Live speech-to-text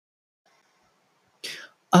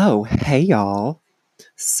Oh, hey y'all.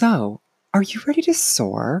 So, are you ready to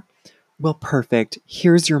soar? Well, perfect.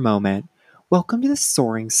 Here's your moment. Welcome to the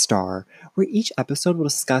Soaring Star, where each episode will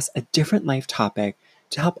discuss a different life topic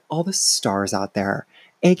to help all the stars out there,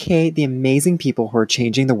 aka the amazing people who are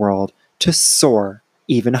changing the world, to soar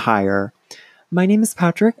even higher. My name is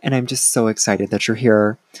Patrick, and I'm just so excited that you're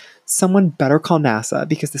here. Someone better call NASA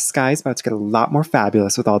because the sky's about to get a lot more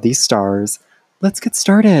fabulous with all these stars. Let's get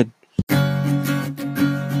started.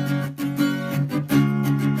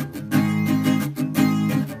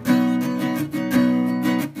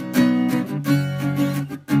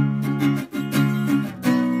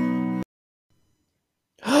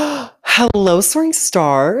 Hello, Soaring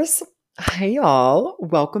Stars. Hey, y'all.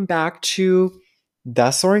 Welcome back to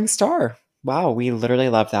The Soaring Star. Wow, we literally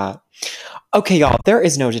love that. Okay, y'all, there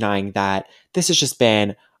is no denying that this has just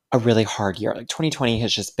been a really hard year. Like 2020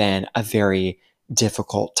 has just been a very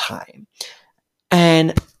difficult time.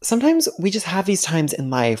 And sometimes we just have these times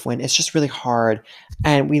in life when it's just really hard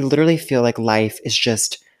and we literally feel like life is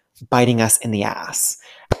just biting us in the ass.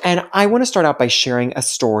 And I want to start out by sharing a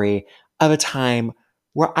story of a time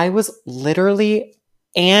where I was literally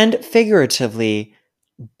and figuratively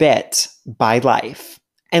bit by life.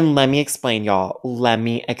 And let me explain, y'all. Let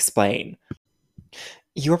me explain.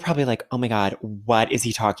 You were probably like, oh my God, what is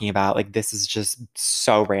he talking about? Like, this is just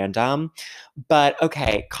so random. But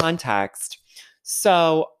okay, context.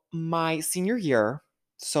 So, my senior year,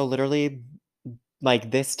 so literally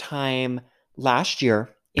like this time last year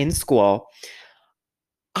in school,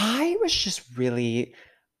 I was just really,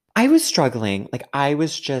 I was struggling. I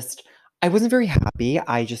wasn't very happy.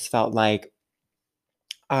 I just felt like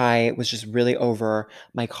I was just really over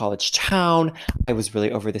my college town. I was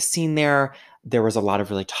really over the scene there. There was a lot of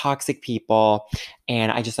really toxic people.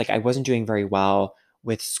 And I wasn't doing very well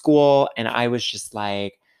with school. And I was just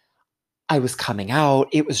like, I was coming out.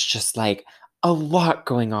 It was just like a lot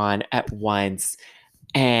going on at once.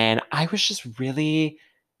 And I was just really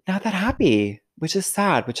not that happy, which is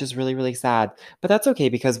sad, which is really, really sad. But that's okay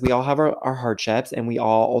because we all have our hardships and we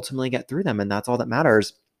all ultimately get through them. And that's all that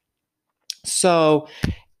matters. So,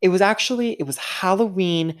 it was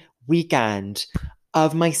Halloween weekend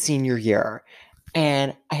of my senior year.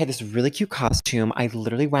 And I had this really cute costume. I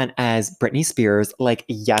literally went as Britney Spears. Like,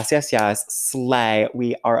 yes, yes, yes. Slay.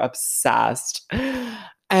 We are obsessed.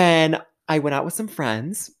 And I went out with some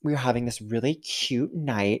friends. We were having this really cute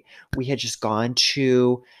night. We had just gone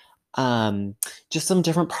to um just some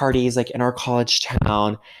different parties like in our college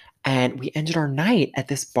town. And we ended our night at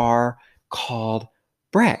this bar called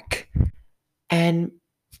Brick. And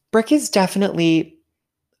Brick is definitely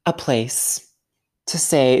a place to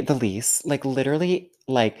say the least. Like literally,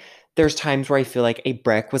 like there's times where I feel like a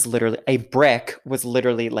brick was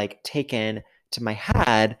literally like taken to my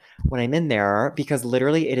head when I'm in there because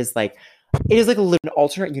literally it is like an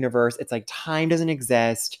alternate universe. It's like time doesn't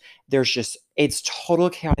exist. It's total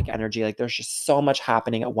chaotic energy. Like there's just so much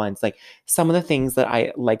happening at once. Like some of the things that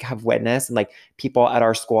I like have witnessed and like people at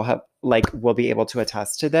our school have like will be able to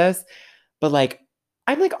attest to this. But like,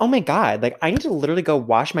 I'm like, oh my God, like I need to literally go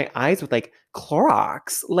wash my eyes with like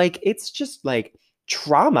Clorox. Like it's just like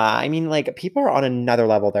trauma. I mean, like people are on another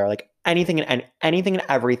level there. Like anything and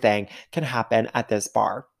everything can happen at this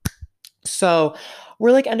bar. So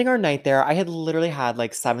we're like ending our night there. I had literally had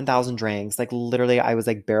like 7,000 drinks. Like literally, I was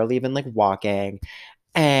like barely even like walking.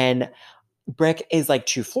 And Brick is like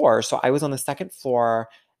two floors. So I was on the second floor,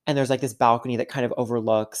 and there's like this balcony that kind of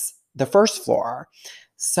overlooks the first floor.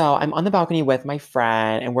 So I'm on the balcony with my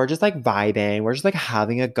friend, and we're just like vibing. We're just like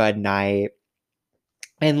having a good night.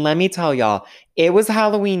 And let me tell y'all, it was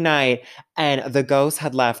Halloween night, and the ghosts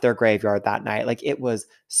had left their graveyard that night. Like it was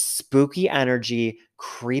spooky energy,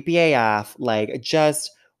 creepy AF, like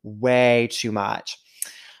just way too much.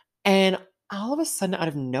 And all of a sudden, out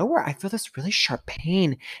of nowhere, I feel this really sharp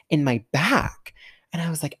pain in my back. And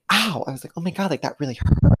I was like, ow. I was like, oh my God, like that really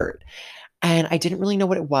hurt. And I didn't really know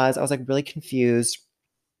what it was. I was like really confused.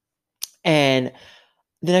 And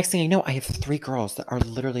the next thing I know, I have three girls that are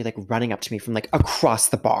literally like running up to me from like across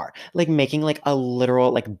the bar, like making like a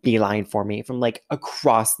literal like beeline for me from like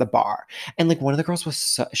across the bar. And like one of the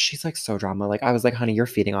girls she's like so drama. Like I was like, honey, you're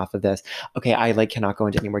feeding off of this. Okay, I like cannot go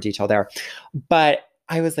into any more detail there. But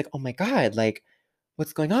I was like, oh my God, like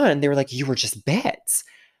what's going on? And they were like, you were just bit.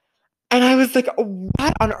 And I was like,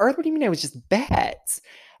 what on earth? What do you mean I was just bit?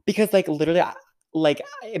 Because like literally, like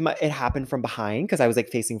it happened from behind because I was like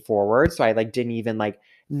facing forward, so I like didn't even like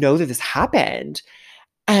know that this happened.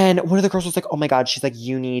 And one of the girls was like, oh my God, she's like,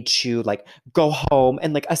 you need to like go home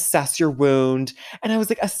and like assess your wound. And I was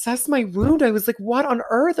like, assess my wound? I was like, what on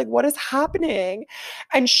earth? Like, what is happening?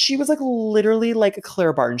 And she was like, literally like a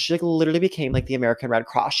Claire Barton. She like literally became like the American Red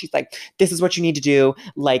Cross. She's like, this is what you need to do.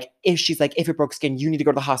 Like, if she's like, if it broke skin, you need to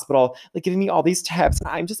go to the hospital, like giving me all these tips. And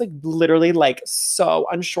I'm just like literally like so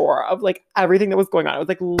unsure of like everything that was going on. I was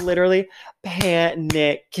like literally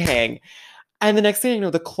panicking. And the next thing I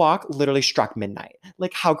know, the clock literally struck midnight.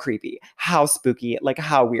 Like, how creepy, how spooky, like,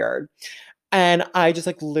 how weird. And I just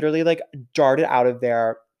like literally like darted out of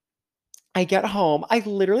there. I get home. I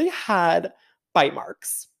literally had bite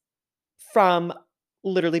marks from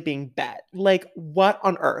literally being bit. Like, what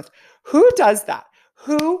on earth? Who does that?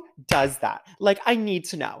 Who does that? Like, I need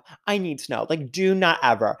to know. I need to know. Like, do not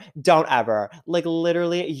ever, don't ever. Like,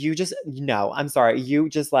 literally, you just, no, I'm sorry. You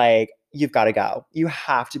just like, you've got to go. You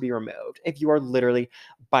have to be removed if you are literally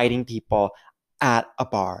biting people at a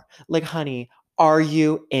bar. Like, honey, are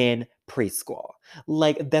you in preschool?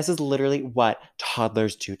 Like, this is literally what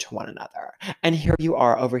toddlers do to one another. And here you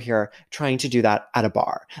are over here trying to do that at a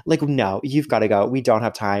bar. Like, no, you've got to go. We don't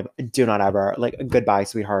have time. Do not ever. Like, goodbye,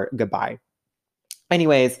 sweetheart. Goodbye.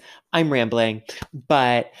 Anyways, I'm rambling,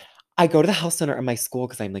 but I go to the health center at my school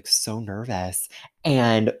because I'm like so nervous.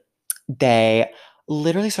 And they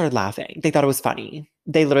literally started laughing. They thought it was funny.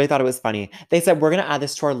 They literally thought it was funny. They said, we're going to add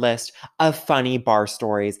this to our list of funny bar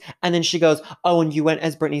stories. And then she goes, oh, and you went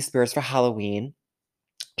as Britney Spears for Halloween.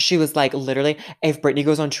 She was like, literally, if Britney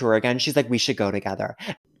goes on tour again, she's like, we should go together.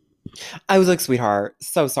 I was like, sweetheart,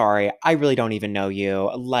 so sorry. I really don't even know you.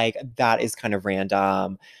 Like, that is kind of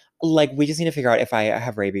random. Like, we just need to figure out if I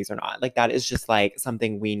have rabies or not. Like, that is just like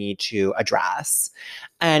something we need to address.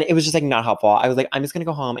 And it was just like not helpful. I was like, I'm just gonna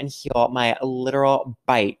go home and heal my literal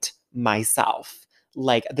bite myself.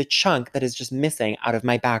 Like the chunk that is just missing out of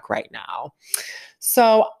my back right now.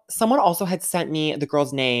 So, someone also had sent me the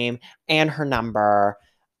girl's name and her number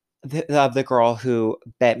of the girl who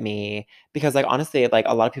bit me because like honestly like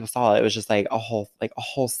a lot of people saw it. It was just like a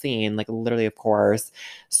whole scene, like literally, of course.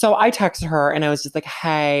 So I texted her and I was just like,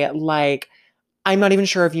 hey, like I'm not even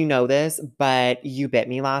sure if you know this, but you bit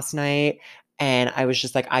me last night. And I was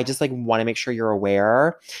just like, I just like want to make sure you're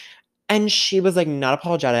aware. And she was like not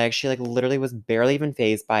apologetic. She like literally was barely even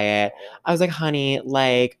phased by it. I was like, honey,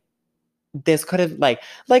 like this could have like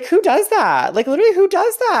who does that? Like literally who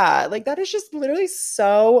does that? Like that is just literally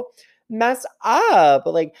so messed up.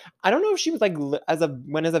 Like I don't know if she was like as a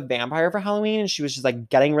went as a vampire for Halloween and she was just like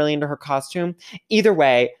getting really into her costume. Either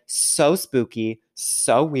way, so spooky,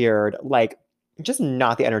 so weird, like just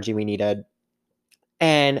not the energy we needed.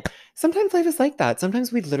 And sometimes life is like that.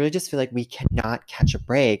 Sometimes we literally just feel like we cannot catch a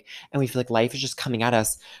break and we feel like life is just coming at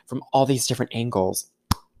us from all these different angles.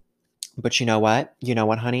 But you know what? You know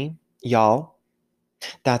what, honey? Y'all,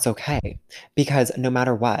 that's okay. Because no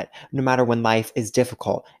matter what, no matter when life is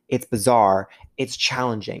difficult, it's bizarre, it's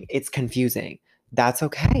challenging, it's confusing, that's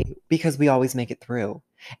okay because we always make it through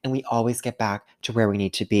and we always get back to where we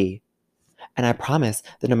need to be. And I promise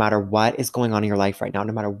that no matter what is going on in your life right now,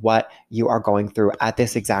 no matter what you are going through at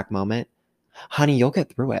this exact moment, honey, you'll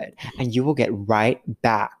get through it and you will get right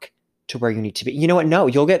back to where you need to be. You know what? No,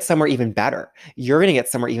 you'll get somewhere even better. You're going to get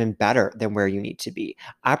somewhere even better than where you need to be.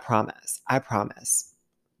 I promise. I promise.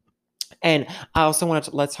 And I also want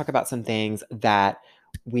to let's talk about some things that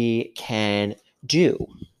we can do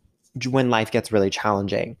when life gets really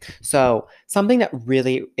challenging. So, something that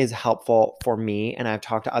really is helpful for me, and I've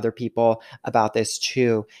talked to other people about this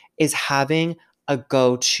too, is having a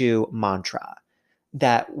go to mantra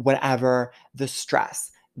that whatever the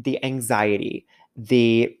stress, the anxiety,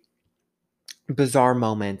 the bizarre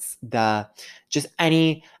moments, the just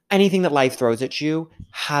anything that life throws at you,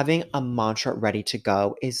 having a mantra ready to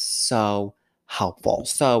go is so helpful.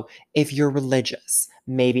 So if you're religious,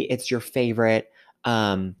 maybe it's your favorite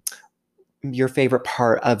part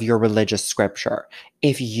of your religious scripture.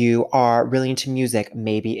 If you are really into music,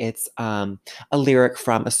 maybe it's a lyric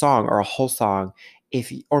from a song or a whole song.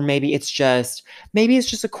 If or maybe it's just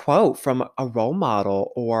a quote from a role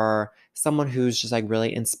model or someone who's just like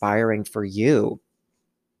really inspiring for you.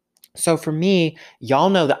 So for me, y'all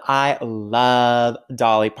know that I love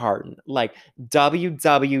Dolly Parton. Like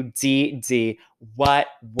WWDD, what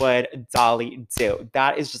would Dolly do?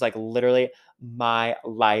 That is just like literally my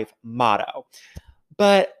life motto.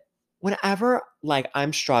 But whenever like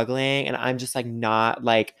I'm struggling and I'm just like not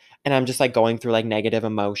like, and I'm just like going through like negative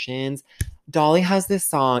emotions, Dolly has this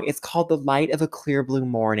song. It's called The Light of a Clear Blue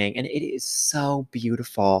Morning, and it is so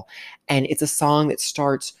beautiful. And it's a song that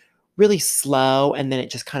starts really slow and then it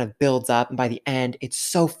just kind of builds up. And by the end, it's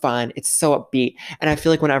so fun. It's so upbeat. And I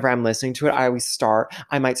feel like whenever I'm listening to it,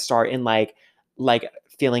 I might start in like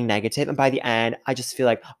feeling negative. And by the end, I just feel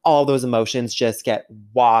like all those emotions just get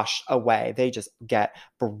washed away. They just get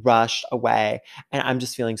brushed away. And I'm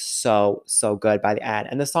just feeling so, so good by the end.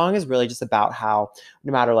 And the song is really just about how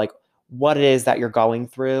no matter like what it is that you're going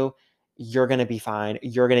through, you're going to be fine.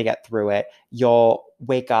 You're going to get through it. You'll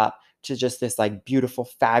wake up to just this like beautiful,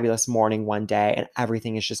 fabulous morning one day, and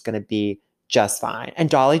everything is just going to be just fine. And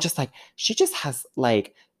Dolly just like, she just has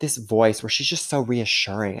like this voice where she's just so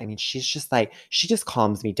reassuring. I mean, she's just like, she just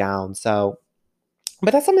calms me down. So,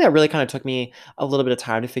 but that's something that really kind of took me a little bit of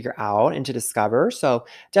time to figure out and to discover. So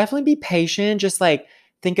definitely be patient. Just like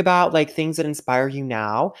think about like things that inspire you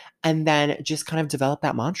now, and then just kind of develop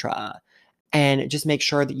that mantra and just make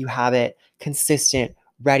sure that you have it consistent,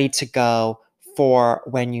 ready to go for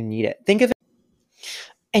when you need it. Think of it.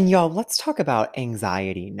 And y'all, let's talk about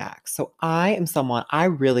anxiety next. So I am someone, I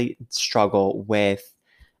really struggle with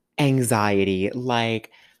anxiety.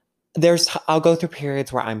 Like I'll go through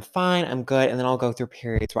periods where I'm fine, I'm good, and then I'll go through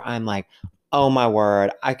periods where I'm like, oh my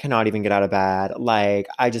word, I cannot even get out of bed. Like,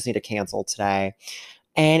 I just need to cancel today.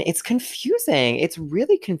 And it's confusing. It's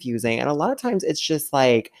really confusing. And a lot of times it's just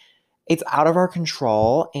like, it's out of our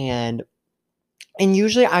control. And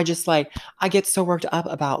usually I just like, I get so worked up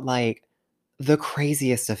about like the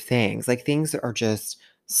craziest of things, like things that are just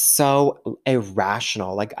so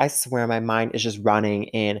irrational. Like I swear my mind is just running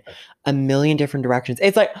in a million different directions.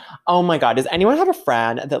 It's like, oh my God, does anyone have a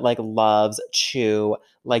friend that like loves to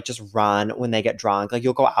like just run when they get drunk? Like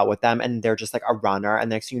you'll go out with them and they're just like a runner. And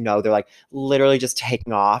next thing you know, they're like literally just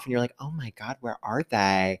taking off. And you're like, oh my God, where are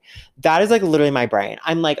they? That is like literally my brain.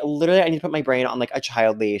 I'm like, literally, I need to put my brain on like a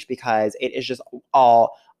child leash because it is just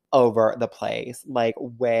all over the place, like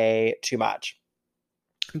way too much.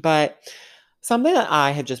 But something that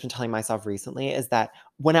I have just been telling myself recently is that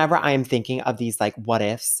whenever I am thinking of these like what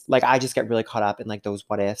ifs, like I just get really caught up in like those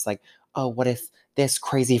what ifs, like, oh, what if this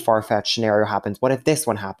crazy far-fetched scenario happens? What if this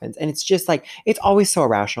one happens? And it's just like, it's always so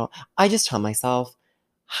irrational. I just tell myself,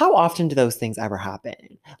 how often do those things ever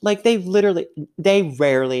happen? Like they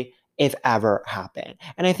rarely, if ever, happen.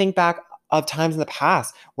 And I think back of times in the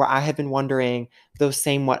past where I have been wondering those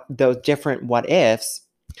different what ifs,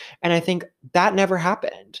 and I think that never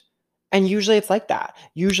happened. And usually it's like that.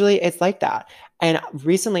 Usually it's like that. And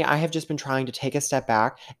recently I have just been trying to take a step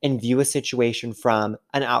back and view a situation from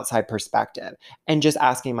an outside perspective and just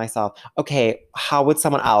asking myself, okay, how would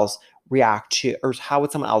someone else react to, or how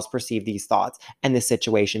would someone else perceive these thoughts and this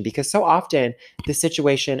situation? Because so often the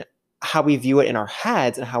situation, how we view it in our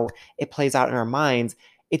heads and how it plays out in our minds,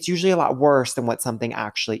 it's usually a lot worse than what something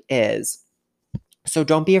actually is. So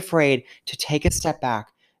don't be afraid to take a step back,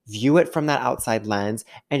 view it from that outside lens,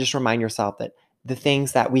 and just remind yourself that the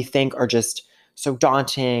things that we think are just so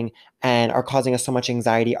daunting and are causing us so much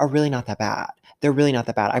anxiety are really not that bad. They're really not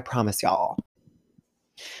that bad. I promise y'all.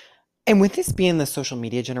 And with this being the social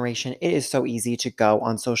media generation, it is so easy to go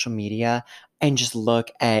on social media and just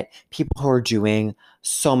look at people who are doing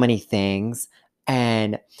so many things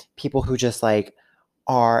and people who just like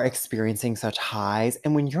are experiencing such highs.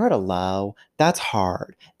 And when you're at a low, that's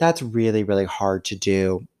hard. That's really, really hard to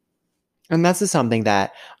do. And that's just something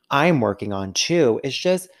that I'm working on too, is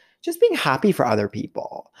just being happy for other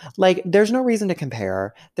people. Like there's no reason to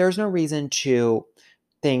compare. There's no reason to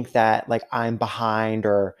think that like I'm behind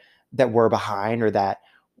or that we're behind or that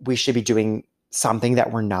we should be doing something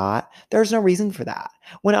that we're not. There's no reason for that.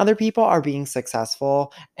 When other people are being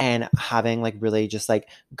successful and having like really just like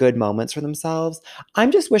good moments for themselves,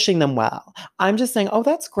 I'm just wishing them well. I'm just saying, "Oh,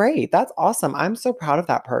 that's great. That's awesome. I'm so proud of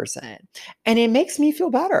that person." And it makes me feel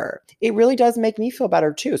better. It really does make me feel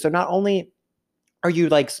better too. So not only are you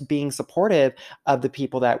like being supportive of the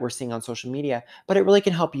people that we're seeing on social media, but it really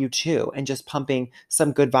can help you too, and just pumping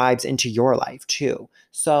some good vibes into your life too.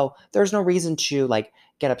 So there's no reason to like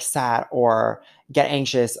get upset or get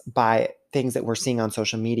anxious by things that we're seeing on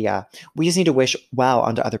social media. We just need to wish well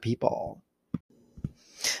onto other people.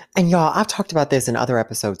 And y'all, I've talked about this in other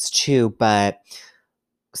episodes too, but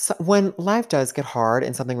when life does get hard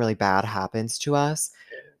and something really bad happens to us,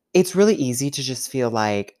 it's really easy to just feel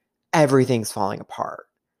like everything's falling apart.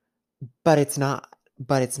 But it's not.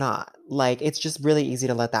 But it's not. Like, it's just really easy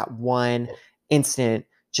to let that one instant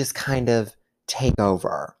just kind of take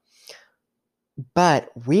over. But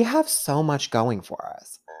we have so much going for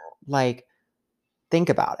us. Like, think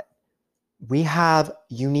about it. We have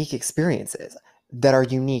unique experiences that are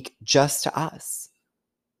unique just to us.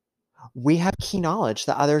 We have key knowledge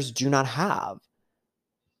that others do not have.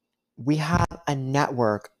 We have a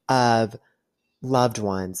network of loved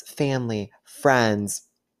ones, family, friends,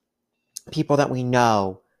 people that we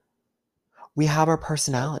know, we have our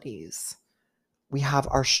personalities, we have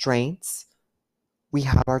our strengths, we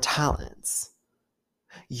have our talents.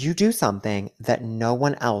 You do something that no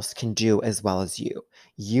one else can do as well as you.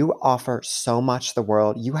 You offer so much to the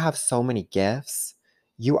world. You have so many gifts.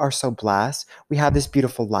 You are so blessed. We have this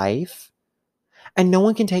beautiful life, and no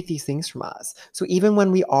one can take these things from us. So even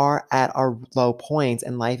when we are at our low points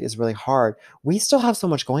and life is really hard, we still have so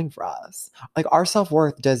much going for us. Like our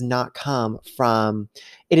self-worth does not come from,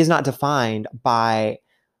 it is not defined by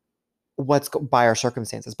by our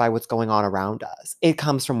circumstances, by what's going on around us. It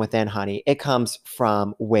comes from within, honey. It comes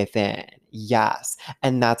from within. Yes.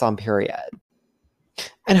 And that's on period.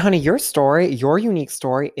 And honey, your story, your unique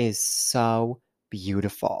story is so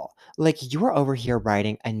beautiful. Like you are over here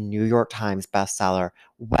writing a New York Times bestseller,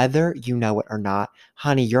 whether you know it or not.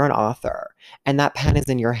 Honey, you're an author, and that pen is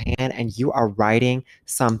in your hand, and you are writing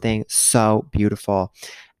something so beautiful.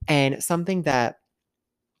 And something that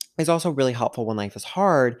is also really helpful when life is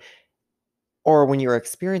hard or when you're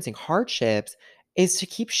experiencing hardships is to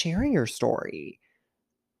keep sharing your story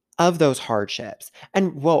of those hardships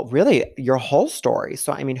and, well, really your whole story.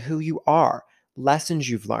 So, I mean, who you are, lessons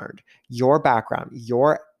you've learned, your background,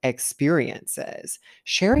 your experiences,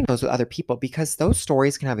 sharing those with other people because those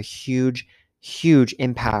stories can have a huge, huge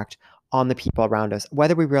impact on the people around us,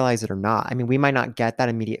 whether we realize it or not. I mean, we might not get that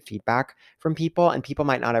immediate feedback from people, and people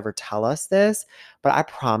might not ever tell us this, but I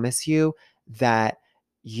promise you that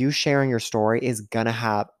you sharing your story is going to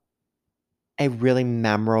have a really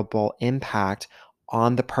memorable impact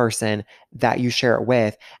on the person that you share it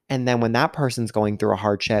with. And then when that person's going through a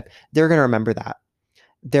hardship, they're going to remember that.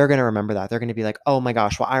 They're going to remember that. They're going to be like, oh my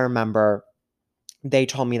gosh, well, I remember they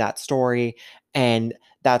told me that story and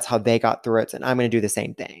that's how they got through it. And I'm going to do the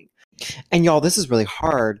same thing. And y'all, this is really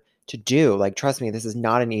hard to do. Like, trust me, this is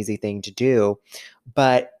not an easy thing to do,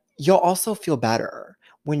 but you'll also feel better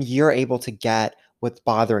when you're able to get what's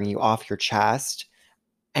bothering you off your chest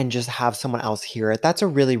and just have someone else hear it. That's a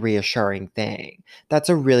really reassuring thing. That's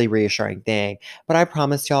a really reassuring thing. But I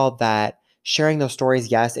promise y'all that sharing those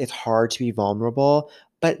stories, yes, it's hard to be vulnerable,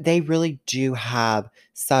 but they really do have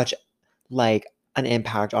such like an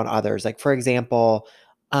impact on others. Like for example,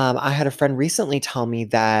 I had a friend recently tell me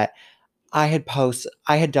that I had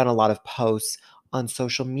done a lot of posts on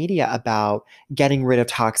social media about getting rid of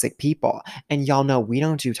toxic people. And y'all know we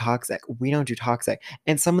don't do toxic. We don't do toxic.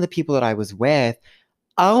 And some of the people that I was with,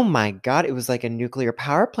 oh my God, it was like a nuclear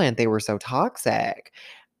power plant. They were so toxic.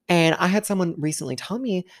 And I had someone recently tell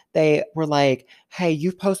me, they were like, hey,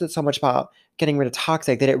 you've posted so much about getting rid of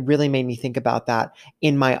toxic that it really made me think about that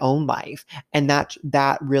in my own life. And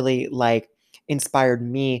that really like inspired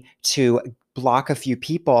me to block a few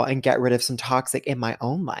people and get rid of some toxic in my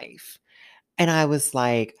own life. And I was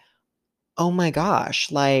like, oh my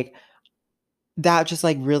gosh, like that just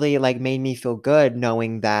like really like made me feel good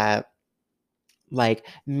knowing that like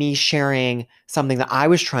me sharing something that I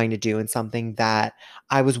was trying to do and something that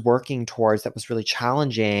I was working towards that was really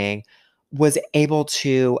challenging was able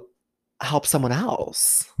to help someone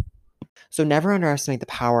else. So never underestimate the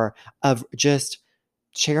power of just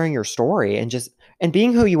sharing your story and just and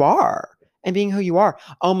being who you are and being who you are.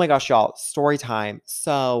 Oh my gosh, y'all, story time.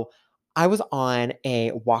 So I was on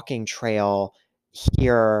a walking trail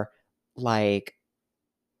here like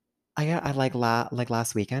I like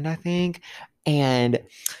last weekend, I think. And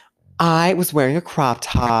I was wearing a crop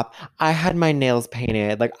top. I had my nails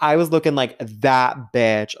painted. Like I was looking like that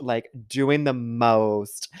bitch, like doing the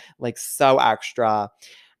most, like so extra.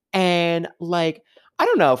 And like, I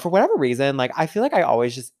don't know, for whatever reason, like I feel like I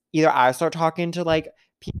always just either I start talking to like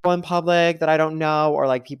people in public that I don't know, or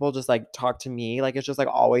like people just like talk to me. Like it's just like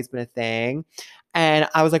always been a thing. And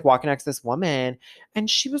I was like walking next to this woman and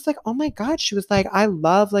she was like, oh my God, she was like, I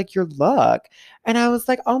love like your look. And I was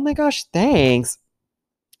like, oh my gosh, thanks.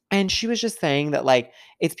 And she was just saying that like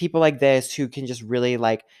it's people like this who can just really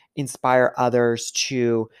like inspire others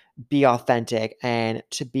to be authentic and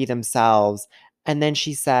to be themselves. And then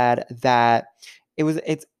she said that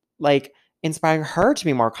it's like inspiring her to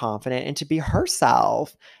be more confident and to be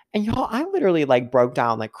herself. And y'all, I literally like broke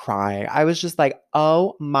down like crying. I was just like,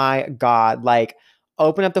 "Oh my God, like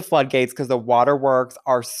open up the floodgates because the waterworks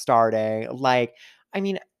are starting." Like, I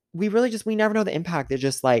mean, we never know the impact that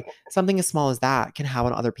just like something as small as that can have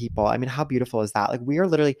on other people. I mean, how beautiful is that? Like we are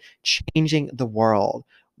literally changing the world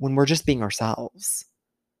when we're just being ourselves.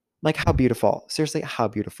 Like how beautiful. Seriously, how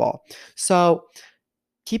beautiful. So,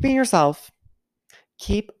 keep being yourself,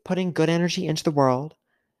 keep putting good energy into the world,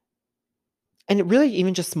 And really,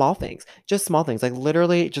 even just small things, like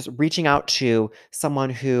literally just reaching out to someone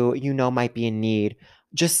who you know might be in need,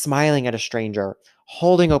 just smiling at a stranger,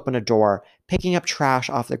 holding open a door, picking up trash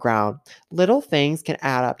off the ground. Little things can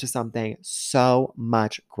add up to something so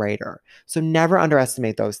much greater. So never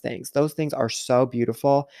underestimate those things. Those things are so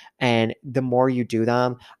beautiful. And the more you do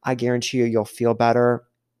them, I guarantee you, you'll feel better.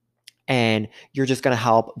 And you're just going to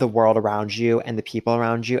help the world around you and the people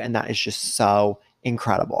around you. And that is just so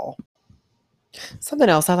incredible. Something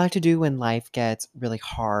else I like to do when life gets really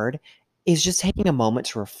hard is just taking a moment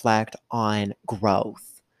to reflect on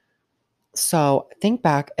growth. So think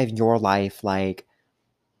back of your life, like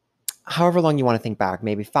however long you want to think back,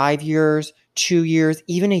 maybe 5 years, 2 years,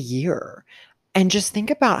 even a year. And just think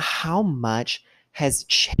about how much has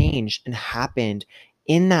changed and happened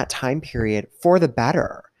in that time period for the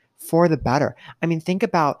better. For the better. I mean, think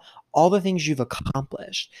about all the things you've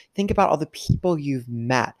accomplished. Think about all the people you've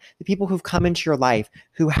met, the people who've come into your life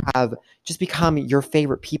who have just become your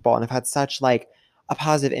favorite people and have had such like a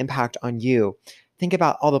positive impact on you. Think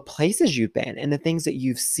about all the places you've been and the things that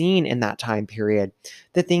you've seen in that time period,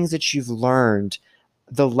 the things that you've learned,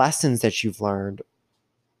 the lessons that you've learned.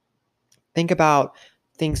 Think about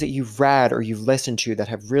things that you've read or you've listened to that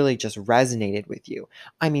have really just resonated with you.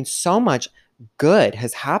 I mean, so much good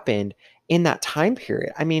has happened in that time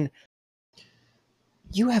period. I mean,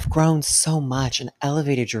 you have grown so much and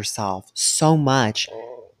elevated yourself so much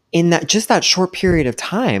in that short period of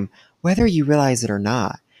time, whether you realize it or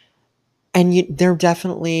not. And there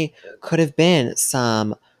definitely could have been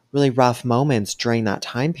some really rough moments during that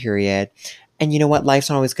time period. And you know what? Life's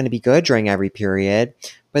not always going to be good during every period.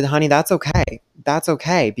 But honey, that's okay. That's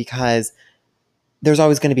okay because there's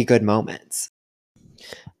always going to be good moments.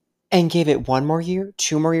 And give it 1 more year,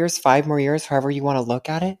 2 more years, 5 more years, however you want to look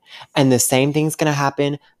at it. And the same thing's going to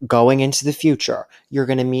happen going into the future. You're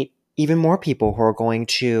going to meet even more people who are going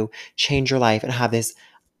to change your life and have this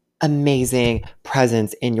amazing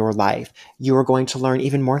presence in your life. You are going to learn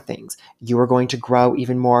even more things. You are going to grow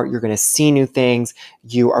even more. You're going to see new things.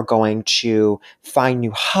 You are going to find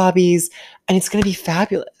new hobbies, and it's going to be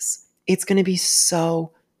fabulous. It's going to be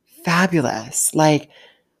so fabulous. Like,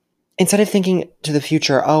 instead of thinking to the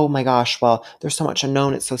future, oh my gosh, well, there's so much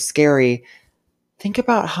unknown, it's so scary. Think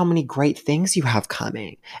about how many great things you have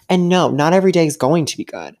coming. And no, not every day is going to be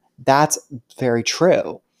good. That's very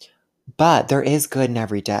true. But there is good in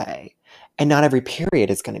every day. And not every period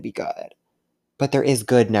is going to be good. But there is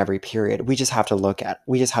good in every period. We just have to look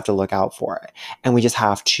out for it. And we just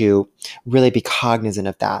have to really be cognizant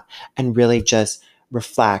of that and really just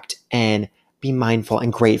reflect and be mindful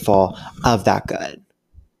and grateful of that good.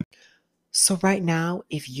 So right now,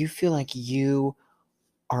 if you feel like you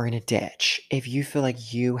are in a ditch, if you feel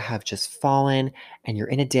like you have just fallen and you're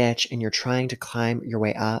in a ditch and you're trying to climb your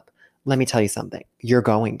way up, let me tell you something. You're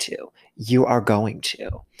going to. You are going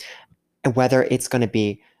to. And whether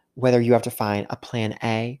you have to find a plan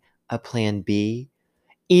A, a plan B,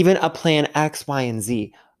 even a plan X, Y, and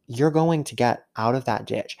Z, you're going to get out of that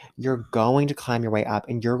ditch. You're going to climb your way up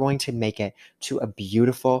and you're going to make it to a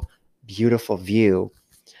beautiful, beautiful view.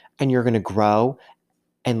 And you're going to grow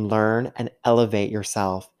and learn and elevate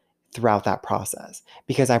yourself throughout that process.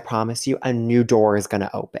 Because I promise you, a new door is going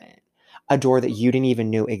to open. A door that you didn't even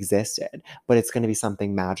knew existed, but it's going to be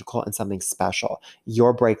something magical and something special.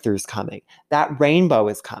 Your breakthrough is coming. That rainbow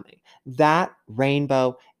is coming. That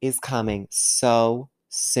rainbow is coming so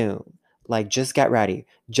soon. Like, just get ready.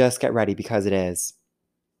 Just get ready because it is.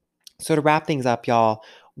 So, to wrap things up, y'all,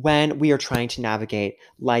 when we are trying to navigate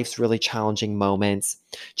life's really challenging moments,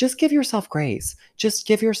 just give yourself grace. Just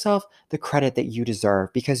give yourself the credit that you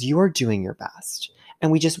deserve because you are doing your best.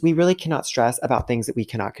 And we really cannot stress about things that we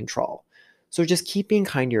cannot control. So, just keep being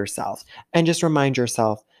kind to yourself and just remind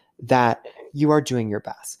yourself that you are doing your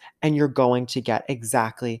best and you're going to get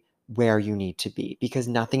exactly where you need to be because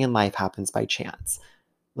nothing in life happens by chance.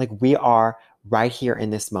 Like, we are right here in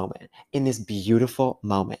this moment, in this beautiful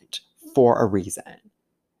moment for a reason.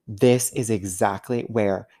 This is exactly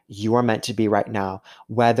where you are meant to be right now,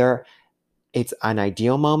 whether it's an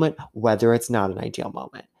ideal moment, whether it's not an ideal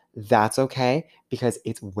moment. That's okay because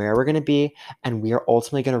it's where we're going to be, and we are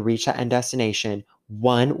ultimately going to reach that end destination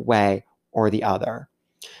one way or the other.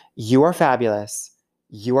 You are fabulous.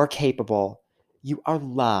 You are capable. You are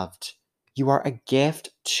loved. You are a gift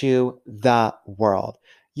to the world.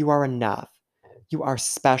 You are enough. You are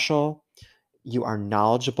special. You are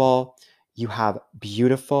knowledgeable. You have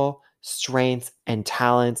beautiful strengths and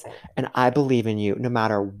talents. And I believe in you no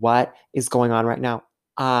matter what is going on right now.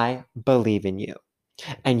 I believe in you.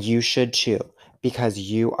 And you should too, because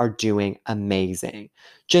you are doing amazing.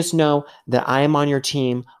 Just know that I am on your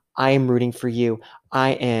team. I am rooting for you.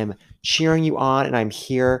 I am cheering you on, and I'm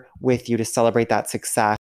here with you to celebrate that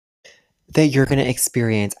success that you're going to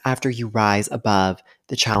experience after you rise above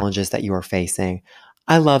the challenges that you are facing.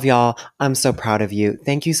 I love y'all. I'm so proud of you.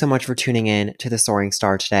 Thank you so much for tuning in to the Soaring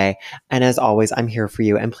Star today. And as always, I'm here for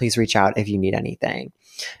you, and please reach out if you need anything.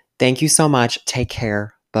 Thank you so much. Take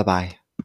care. Bye bye.